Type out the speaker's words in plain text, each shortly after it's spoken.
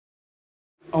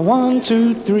1,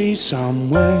 2, 3,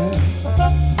 somewhere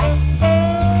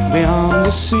beyond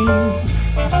the sea,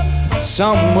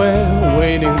 somewhere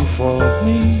waiting for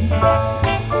me.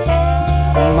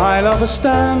 My lover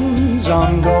stands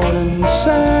on golden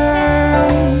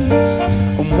sands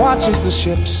and watches the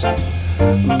ships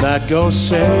that go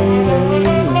sailing.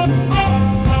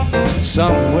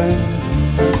 Somewhere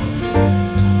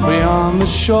beyond the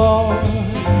shore,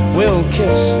 we'll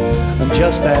kiss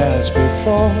just as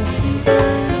before.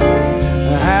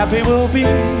 Happy we'll be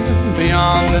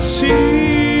beyond the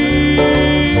sea.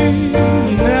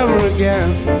 Never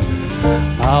again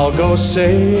I'll go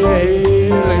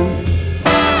sailing.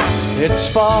 It's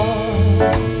far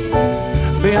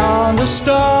beyond the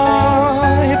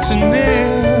star, it's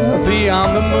near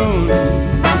beyond the moon.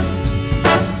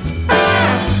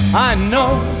 I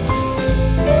know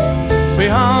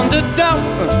beyond a doubt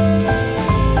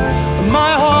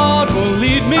my heart will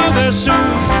lead me there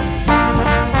soon.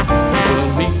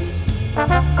 We'll meet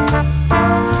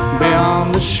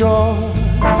beyond the shore,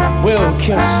 we'll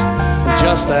kiss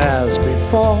just as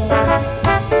before.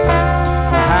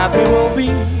 Happy we'll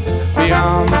be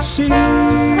beyond the sea.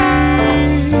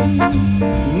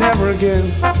 Never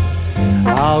again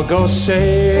I'll go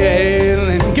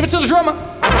sailing. Give it to the drummer.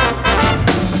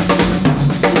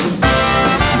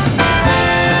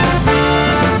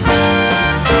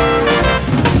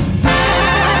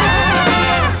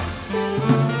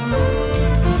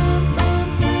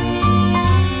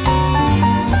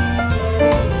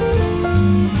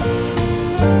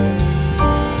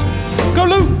 Go,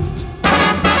 Lou.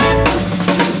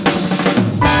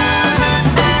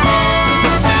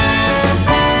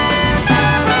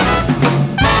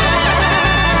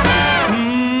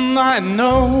 I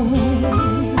know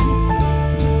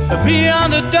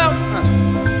beyond a doubt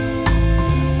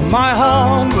my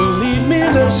heart will lead me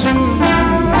there soon.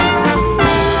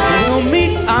 We'll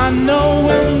meet, I know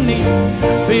we'll meet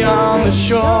beyond the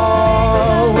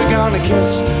shore. We're gonna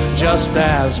kiss just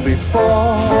as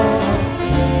before.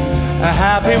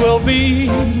 Happy we'll be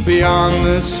beyond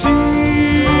the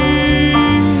sea.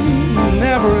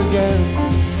 Never again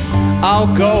I'll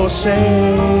go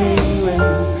sailing.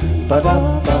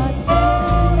 Ba-da-ba.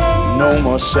 No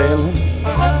more sailing.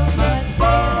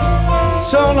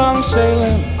 So long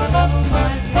sailing.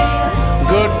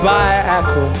 Goodbye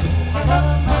aqua.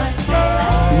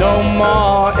 No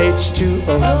more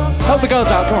H2O. Help the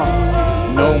girls out, come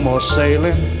on. No more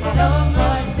sailing.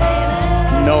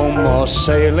 No more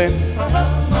sailing.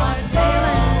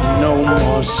 No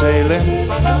more sailing.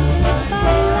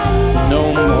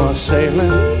 No more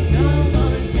sailing.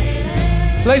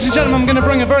 Ladies and gentlemen, I'm going to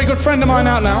bring a very good friend of mine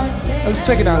out now. Oh,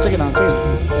 take it down, take it down, take it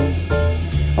down.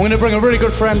 I'm going to bring a really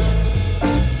good friend,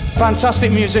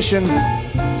 fantastic musician,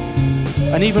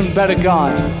 an even better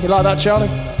guy. You like that, Charlie?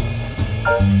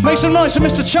 Make some noise for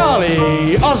Mr.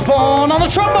 Charlie Osborn on the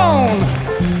trombone.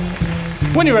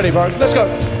 When you're ready, bro, let's go.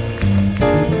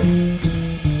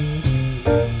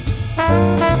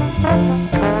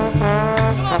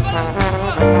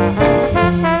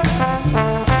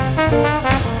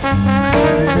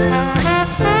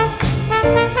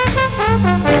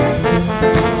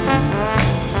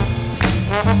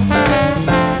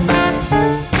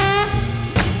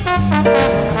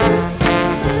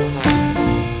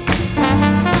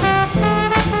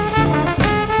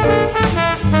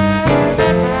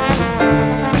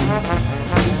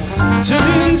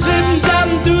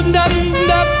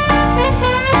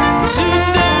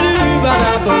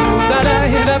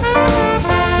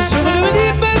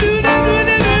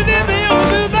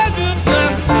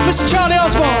 Mr. Charlie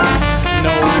Osborn.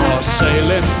 No more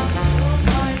sailing.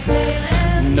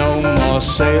 No more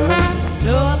sailing.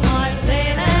 No more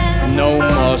sailing. No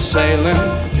more sailing.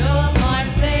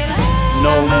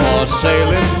 No more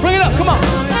sailing. Bring it up, come on.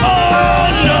 Oh,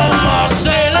 no more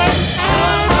sailing.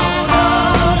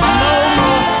 No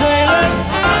more sailing.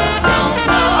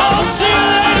 I'll see you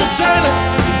later, sailing.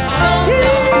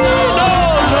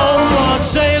 No more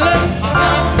sailing.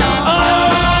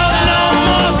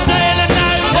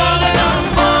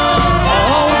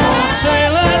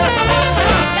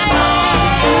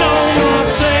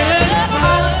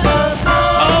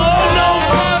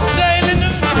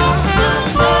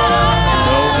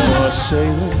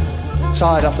 Sailing,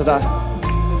 tired after that.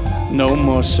 No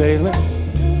more sailing.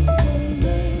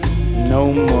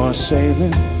 No more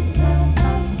sailing.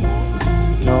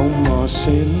 No more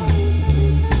sailing.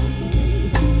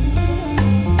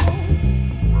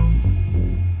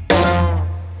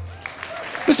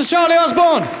 Mr. Charlie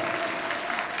Osborn.